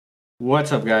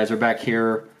What's up, guys? We're back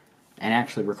here and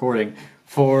actually recording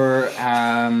for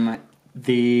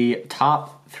the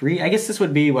top three. I guess this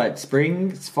would be what,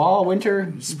 spring, fall,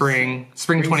 winter? Spring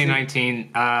 2019.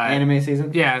 Anime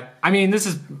season? Yeah. I mean, this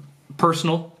is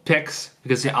personal picks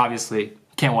because obviously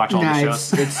can't watch all the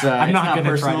shows. It's I'm not not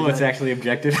personal, it's actually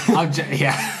objective.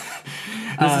 Yeah.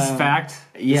 This is fact.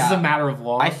 Yeah. This is a matter of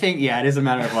law. I think, it is a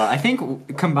matter of law. I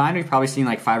think combined we've probably seen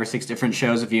like 5 or 6 different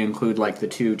shows if you include like the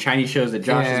 2 Chinese shows that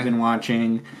Josh has been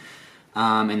watching.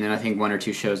 And then I think 1 or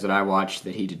 2 shows that I watched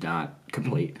that he did not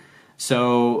complete.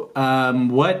 So,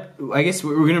 I guess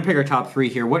we're going to pick our top 3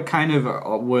 here. What kind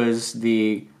of was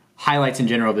the highlights in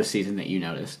general this season that you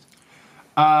noticed?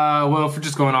 Well, if we're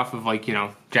just going off of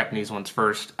Japanese ones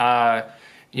first,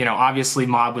 obviously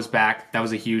Mob was back. That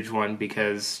was a huge one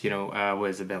because, what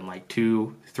has it been, like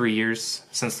 2-3 years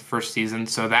since the first season?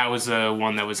 So that was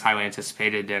one that was highly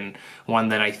anticipated and one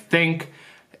that I think,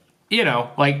 I'm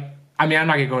not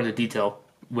going to go into detail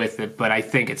with it, but I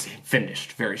think it's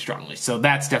finished very strongly. So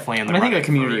that's definitely in the I think the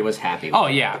community was happy with it. Oh,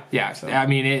 yeah. So. I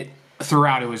mean,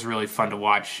 throughout it was really fun to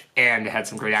watch and it had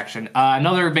some great action.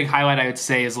 Another big highlight I would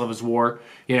say is Love is War.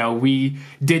 We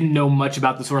didn't know much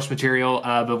about the source material,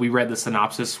 but we read the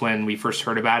synopsis when we first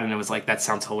heard about it and it was like, that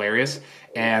sounds hilarious.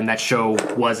 And that show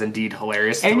was indeed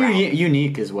hilarious. And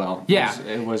unique as well. Yeah.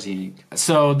 It was unique.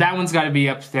 So that one's got to be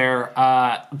up there.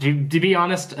 To be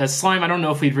honest, Slime, I don't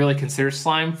know if we'd really consider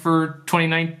Slime for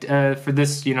 2019, for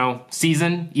this,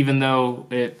 season, even though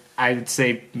I would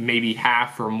say maybe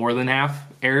half or more than half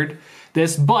aired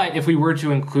this. But if we were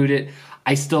to include it,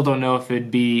 I still don't know if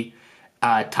it'd be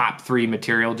top 3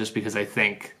 material just because I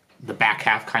think the back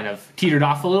half kind of teetered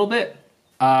off a little bit.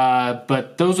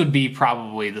 But those would be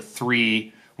probably the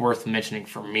 3 worth mentioning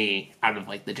for me out of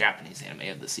the Japanese anime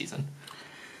of the season.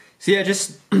 So yeah,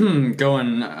 just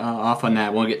going off on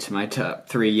that, won't get to my top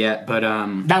 3 yet, but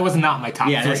that was not my top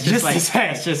 3. That's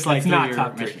just like not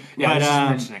top 3. Yeah, just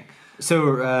mentioning.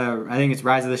 So I think it's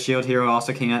Rise of the Shield Hero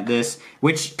also came out this,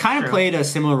 which kind of played a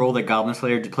similar role that Goblin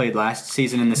Slayer played last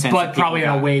season in the sense, but probably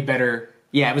a way better.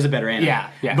 Yeah, it was a better anime.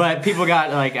 Yeah. But people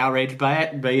got outraged by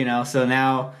it. But so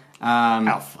now.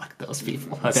 Oh, fuck those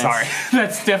people. Sorry.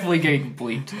 That's definitely getting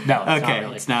bleeped. No, it's not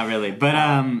really. It's not really.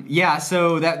 But,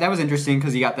 so that was interesting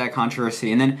because you got that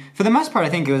controversy. And then, for the most part, I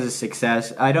think it was a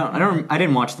success. I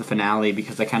didn't watch the finale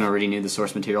because I kind of already knew the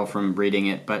source material from reading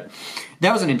it. But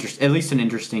that was at least an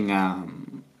interesting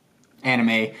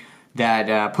anime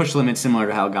that pushed limits similar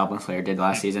to how Goblin Slayer did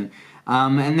last season.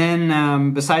 And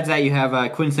then, besides that, you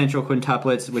have Quintessential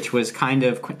Quintuplets, which was kind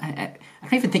of... I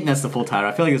don't even think that's the full title.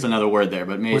 I feel like there's another word there,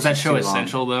 but maybe was that show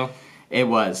Essential though? It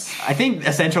was. I think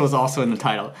Essential was also in the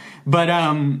title, but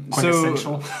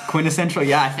Quintessential. Quintessential.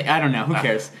 Yeah, I don't know. Who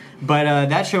cares? But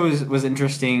that show was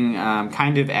interesting,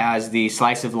 kind of as the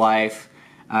slice of life,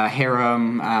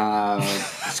 harem,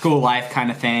 school life kind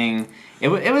of thing. It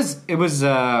was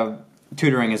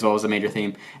tutoring as well as a major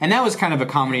theme, and that was kind of a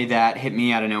comedy that hit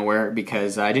me out of nowhere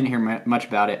because I didn't hear much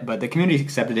about it, but the community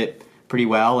accepted it pretty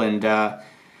well, and.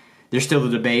 There's still the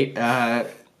debate.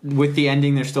 With the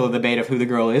ending, there's still a debate of who the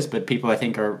girl is, but people, I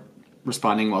think, are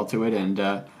responding well to it. And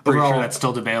pretty sure that's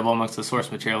still debatable amongst the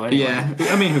source material anyway. Yeah,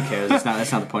 I mean, who cares? That's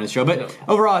not the point of the show. But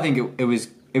overall, I think it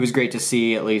was great to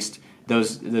see at least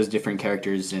those different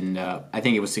characters, and I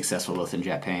think it was successful both in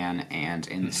Japan and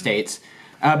in the States.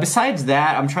 Besides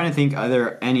that, I'm trying to think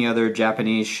any other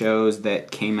Japanese shows that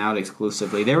came out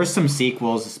exclusively. There were some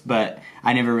sequels, but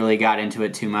I never really got into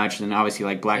it too much. And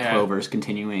obviously, Black Clover's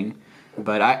continuing,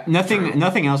 but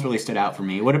nothing else really stood out for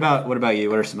me. What about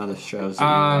you? What are some other shows?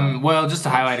 Well, just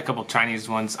to highlight a couple of Chinese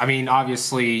ones. I mean,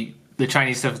 obviously the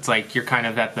Chinese stuff. It's you're kind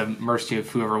of at the mercy of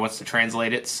whoever wants to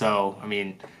translate it. So I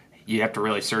mean. You'd have to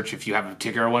really search if you have a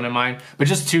particular one in mind. But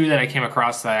just 2 that I came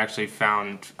across that I actually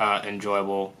found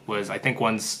enjoyable was, I think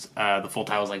one's, the full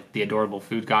title is The Adorable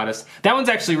Food Goddess. That one's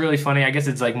actually really funny. I guess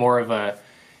it's more of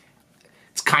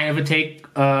it's kind of a take,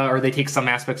 or they take some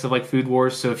aspects of Food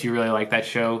Wars. So if you really like that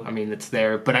show, I mean, it's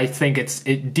there. But I think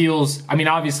it deals, I mean,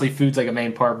 obviously food's a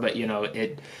main part, but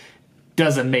it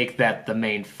doesn't make that the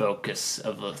main focus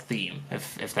of the theme,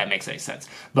 if that makes any sense.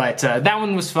 But that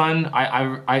one was fun.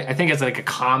 I think it's a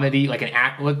comedy, an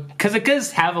act, because it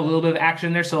does have a little bit of action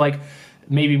in there. So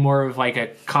maybe more of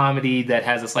a comedy that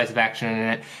has a slice of action in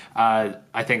it.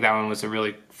 I think that one was a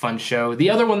really fun show. The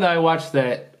other one that I watched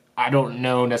that I don't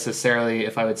know necessarily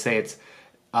if I would say it's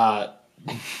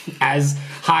as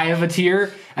high of a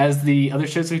tier as the other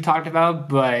shows we talked about,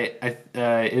 but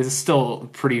is still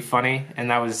pretty funny,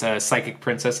 and that was Psychic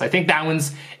Princess. I think that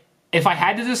one's, if I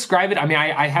had to describe it, I mean,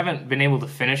 I haven't been able to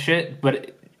finish it,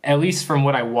 but at least from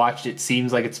what I watched, it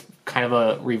seems like it's kind of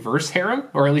a reverse harem,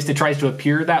 or at least it tries to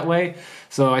appear that way.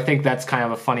 So I think that's kind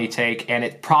of a funny take, and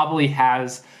it probably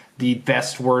has the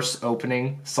best worst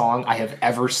opening song I have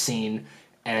ever seen,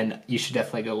 and you should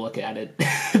definitely go look at it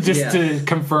just to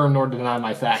confirm nor deny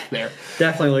my fact there.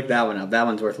 Definitely look that one up. That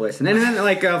one's worth listening. And then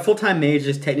like Full-Time Mage,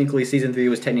 just technically season 3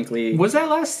 was technically. Was that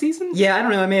last season? Yeah, I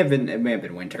don't know. It may have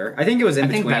been winter. I think it was in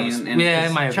between.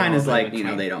 It might have China's been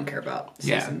like they don't care about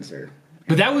seasons or.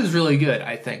 But that was really good,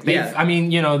 I think. I mean,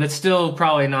 that's still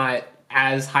probably not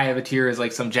as high of a tier as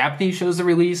like some Japanese shows that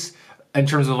release in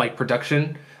terms of like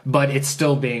production, but it's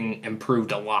still being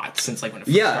improved a lot since like when it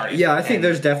first started. Yeah, I think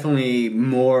there's definitely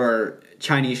more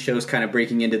Chinese shows kind of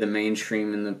breaking into the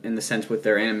mainstream in the sense with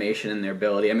their animation and their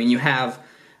ability. I mean, you have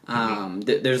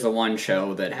there's the one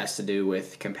show that has to do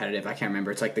with competitive. I can't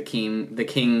remember. It's like the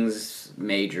King's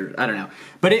Major. I don't know,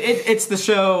 but it's the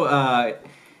show.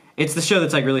 It's the show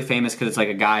that's like really famous because it's like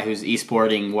a guy who's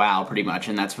esporting WoW pretty much,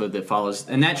 and that's what it follows.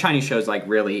 And that Chinese show is like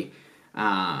really,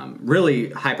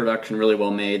 really high production, really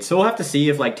well made. So we'll have to see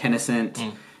if like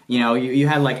Tencent, you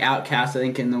had like Outcast, I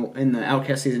think in the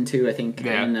Outcast season 2, I think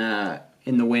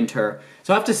in the winter.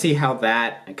 So I'll have to see how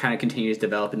that kind of continues to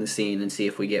develop in the scene and see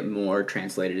if we get more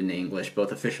translated into English,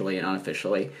 both officially and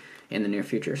unofficially, in the near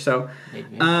future. So,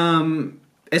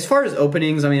 as far as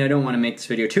openings, I mean, I don't want to make this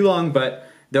video too long, but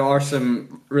there are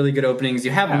some really good openings.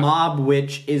 You have Mob,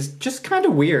 which is just kind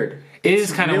of weird. It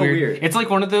is kind of weird. It's like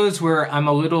one of those where I'm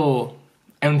a little,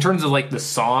 in terms of like the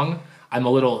song, I'm a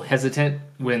little hesitant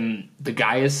when the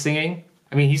guy is singing.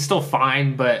 I mean, he's still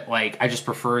fine, but like I just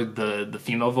prefer the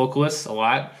female vocalist a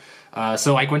lot.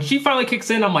 So like when she finally kicks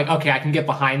in, I'm like, okay, I can get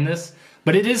behind this.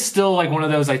 But it is still like one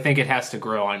of those, I think it has to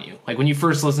grow on you. Like when you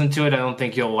first listen to it, I don't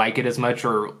think you'll like it as much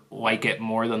or like it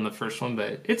more than the first one,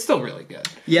 but it's still really good.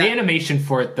 Yeah. The animation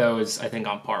for it, though, is I think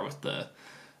on par with the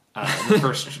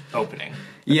first opening.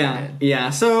 Yeah.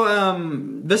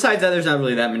 So besides that, there's not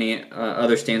really that many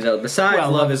other standouts. Besides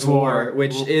Love is War,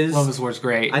 which is... Love is War is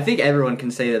great. I think everyone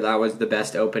can say that was the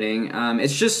best opening.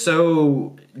 It's just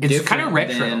so different kind of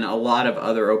retro than a lot of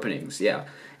other openings. Yeah.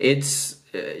 It's...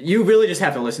 you really just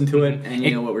have to listen to it and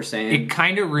you know what we're saying. It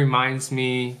kind of reminds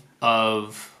me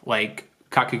of like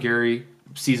Kakaguri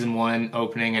season 1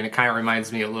 opening, and it kind of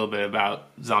reminds me a little bit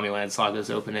about Zombieland Saga's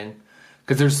opening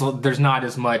because there's not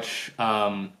as much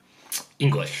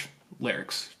English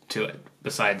lyrics to it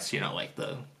besides like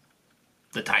the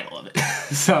title of it.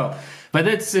 So, but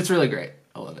it's really great.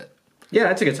 I love it. Yeah,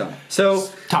 that's a good song. So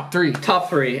top three.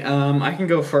 I can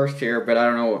go first here, but I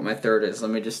don't know what my third is.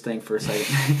 Let me just think for a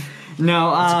second.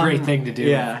 No, it's a great thing to do.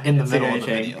 Yeah, in the middle of the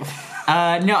video.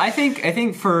 No, I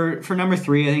think for number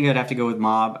 3, I think I'd have to go with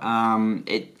Mob.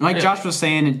 Josh was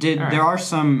saying, it did. Right. There are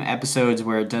some episodes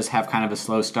where it does have kind of a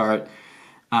slow start,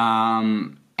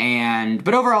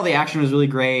 but overall the action was really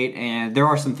great, and there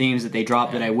are some themes that they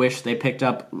dropped that I wish they picked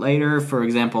up later. For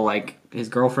example, like his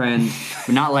girlfriend,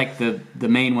 but not like the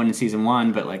main one in season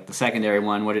 1, but like the secondary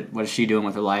one. What is she doing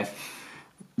with her life?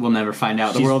 We'll never find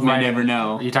out. The world may never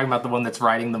know. Are you talking about the one that's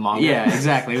writing the manga? Yeah,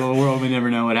 exactly. Well, the world may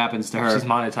never know what happens to her. She's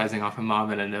monetizing off of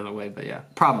Mom in another way, but yeah.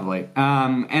 Probably.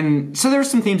 And so there were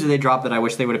some themes that they dropped that I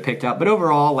wish they would have picked up. But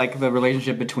overall, like the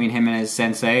relationship between him and his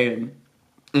sensei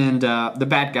and the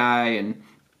bad guy and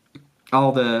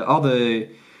all the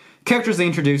characters they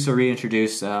introduce or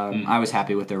reintroduce, I was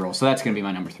happy with their role. So that's going to be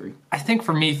my number 3. I think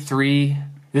for me, 3,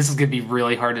 this is going to be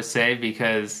really hard to say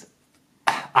because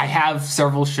I have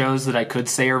several shows that I could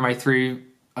say are my 3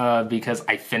 because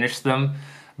I finished them.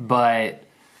 But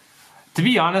to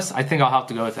be honest, I think I'll have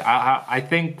to go with it. I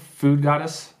think Food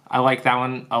Goddess, I like that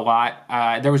one a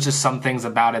lot. There was just some things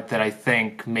about it that I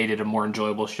think made it a more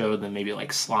enjoyable show than maybe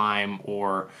like Slime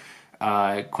or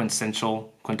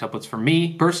quintuplets for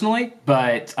me personally.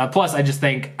 But plus, I just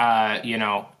think,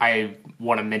 I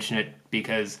want to mention it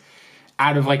because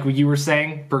out of like what you were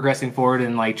saying, progressing forward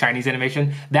in like Chinese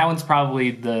animation, that one's probably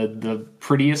the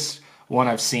prettiest one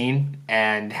I've seen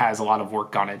and has a lot of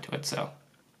work gone into it. So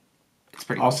it's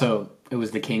pretty. Also, cool. It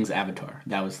was the King's Avatar.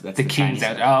 That's the King's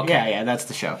Avatar. Oh, okay. Yeah, that's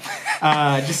the show.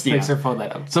 Thanks for pulling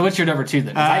that up. So what's your number 2 then?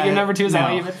 Is that your number 2? Is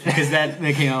that what you because that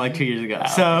came out like 2 years ago.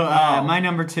 So my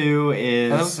number 2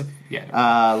 is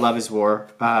Love is War.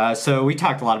 So we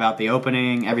talked a lot about the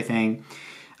opening, everything.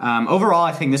 Overall,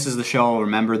 I think this is the show I'll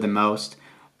remember the most.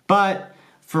 But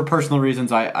for personal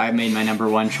reasons, I made my number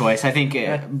 1 choice. I think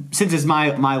since it's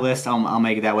my list, I'll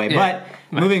make it that way. Yeah,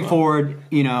 but moving forward,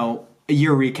 a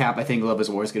year recap, I think Love is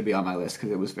War is going to be on my list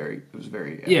because it was very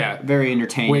very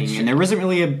entertaining. And there wasn't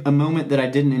really a moment that I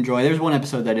didn't enjoy. There's one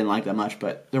episode that I didn't like that much,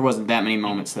 but there wasn't that many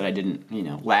moments that I didn't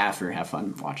laugh or have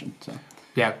fun watching. So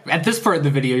Yeah, at this part of the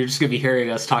video, you're just going to be hearing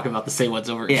us talk about the same ones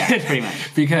over again. Yeah, pretty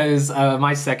much. Because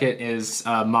my second is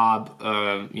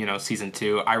Mob, season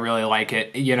 2. I really like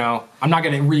it. I'm not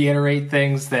going to reiterate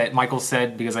things that Michael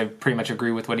said because I pretty much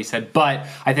agree with what he said. But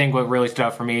I think what really stood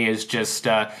out for me is just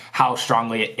how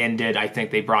strongly it ended. I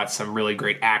think they brought some really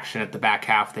great action at the back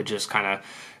half that just kind of,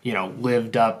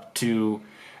 lived up to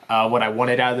what I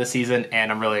wanted out of the season. And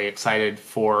I'm really excited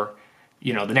for,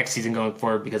 the next season going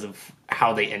forward because of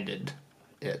how they ended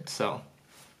it. So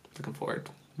looking forward.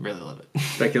 Really love it.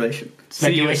 Speculation.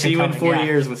 See you in 4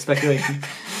 years with speculation.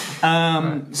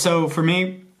 So for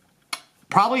me,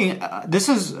 probably this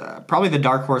is probably the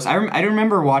dark horse. I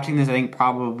remember watching this. I think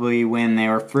probably when they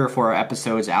were 3 or 4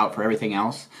 episodes out for everything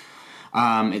else.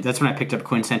 That's when I picked up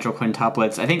Quintessential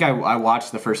Quintuplets. I think I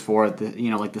watched the first 4 at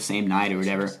the same night or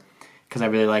whatever because I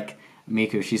really like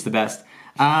Miku. She's the best.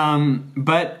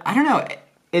 But I don't know.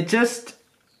 It just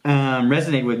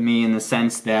resonate with me in the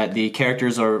sense that the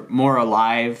characters are more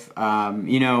alive.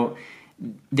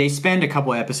 They spend a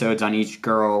couple episodes on each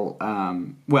girl,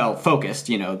 focused.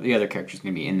 The other characters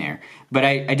going to be in there. But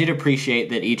I did appreciate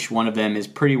that each one of them is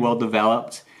pretty well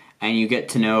developed, and you get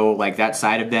to know like that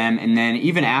side of them. And then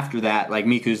even after that, like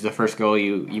Miku's the first girl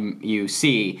you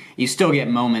see, you still get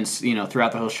moments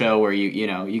throughout the whole show where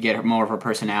you get more of her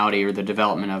personality or the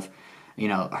development of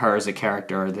her as a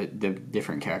character or the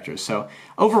different characters. So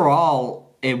overall,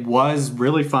 it was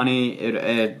really funny.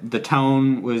 The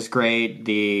tone was great.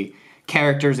 The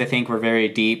characters, I think, were very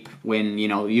deep when,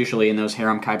 usually in those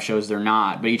harem type shows they're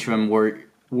not. But each of them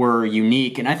were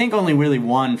unique. And I think only really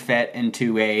one fit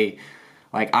into a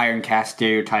Iron Cast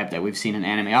stereotype that we've seen in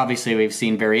anime. Obviously, we've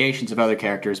seen variations of other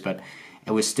characters, but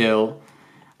it was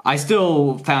I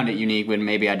still found it unique when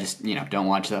maybe I just, don't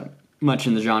watch that much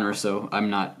in the genre, so I'm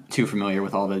not too familiar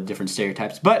with all the different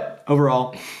stereotypes. But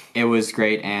overall, it was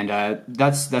great, and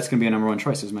that's going to be a number 1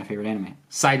 choice. It was my favorite anime.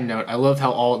 Side note, I love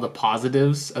how all the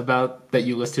positives about that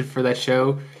you listed for that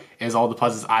show is all the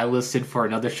positives I listed for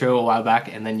another show a while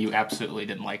back, and then you absolutely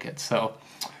didn't like it. So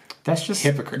that's just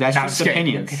hypocrite. That's just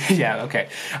opinions. Yeah, okay.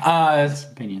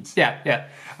 Opinions. Yeah.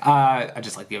 I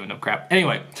just like giving them crap.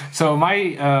 Anyway, so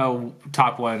my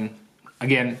top one,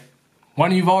 again,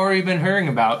 one you've already been hearing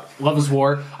about, Love is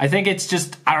War. I think it's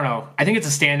just, I don't know, I think it's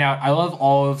a standout. I love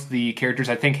all of the characters.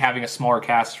 I think having a smaller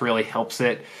cast really helps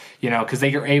it, because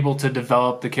they are able to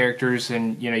develop the characters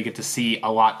and, you get to see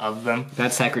a lot of them.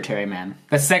 That secretary, man.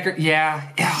 Yeah.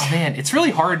 Oh, man, it's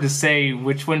really hard to say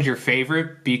which one's your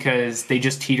favorite because they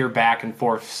just teeter back and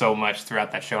forth so much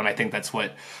throughout that show, and I think that's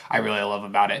what I really love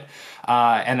about it.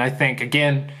 And I think,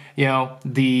 again,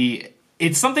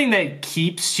 it's something that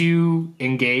keeps you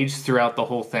engaged throughout the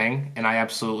whole thing, and I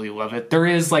absolutely love it. There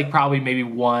is probably maybe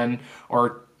 1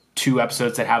 or 2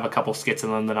 episodes that have a couple skits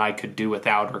in them that I could do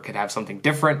without or could have something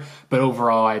different, but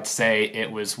overall I'd say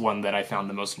it was one that I found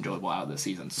the most enjoyable out of the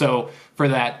season. So for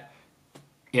that,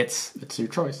 it's your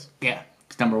choice. Yeah.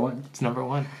 It's number 1. It's number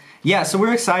 1. Yeah, so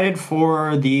we're excited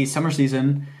for the summer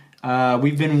season.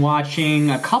 We've been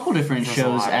watching a couple different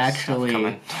shows,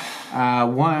 actually.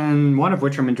 One of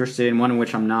which I'm interested in, one of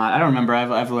which I'm not. I don't remember.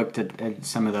 I've looked at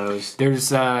some of those.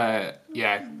 There's I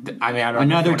don't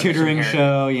another tutoring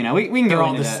show. We can They're go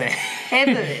all into the that.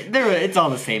 same. It's all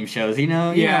the same shows. You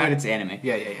know, but it's anime.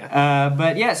 Yeah.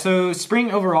 But yeah, so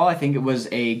spring overall, I think it was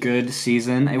a good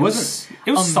season. It was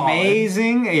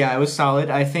amazing. Solid. Yeah, it was solid.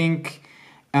 I think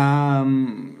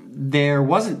there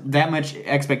wasn't that much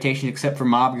expectation except for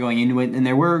Mob going into it, and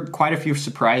there were quite a few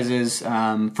surprises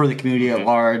for the community at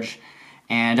large.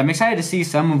 And I'm excited to see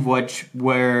some of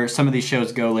where some of these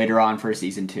shows go later on for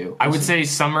season 2. I would say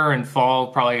summer and fall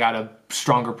probably got a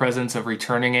stronger presence of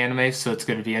returning anime, so it's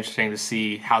going to be interesting to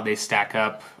see how they stack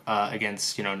up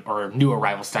against, or new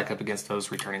arrivals stack up against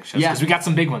those returning shows. Because we got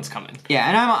some big ones coming. Yeah,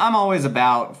 and I'm always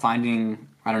about finding,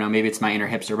 I don't know, maybe it's my inner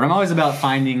hipster, but I'm always about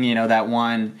finding, that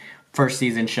one first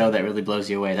season show that really blows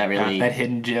you away. That really that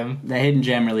hidden gem. That hidden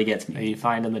gem really gets me. That you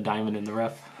find in the diamond in the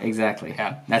rough. Exactly.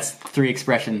 Yeah. That's 3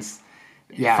 expressions.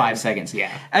 Yeah. 5 seconds.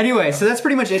 Yeah. Anyway, so that's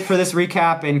pretty much it for this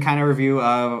recap and kind of review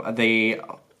of the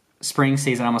spring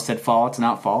season. I almost said fall. It's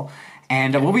not fall.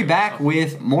 And we'll be back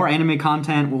with more anime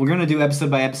content. We're going to do episode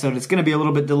by episode. It's going to be a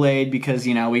little bit delayed because,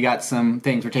 we got some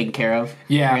things we're taking care of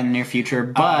here in the near future.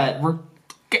 But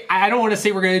I don't want to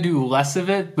say we're going to do less of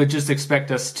it, but just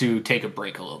expect us to take a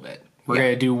break a little bit. We're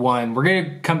going to do one. We're going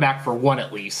to come back for one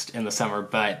at least in the summer,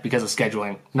 but because of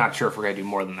scheduling, not sure if we're going to do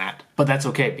more than that. But that's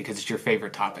okay because it's your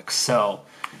favorite topic. So,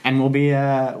 and we'll be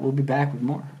back with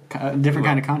more different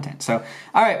kind of content. So,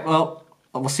 all right. Well,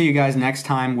 we'll see you guys next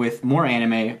time with more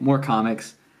anime, more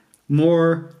comics,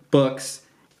 more books,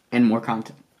 and more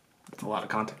content. That's a lot of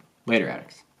content. Later,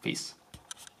 Addicts. Peace.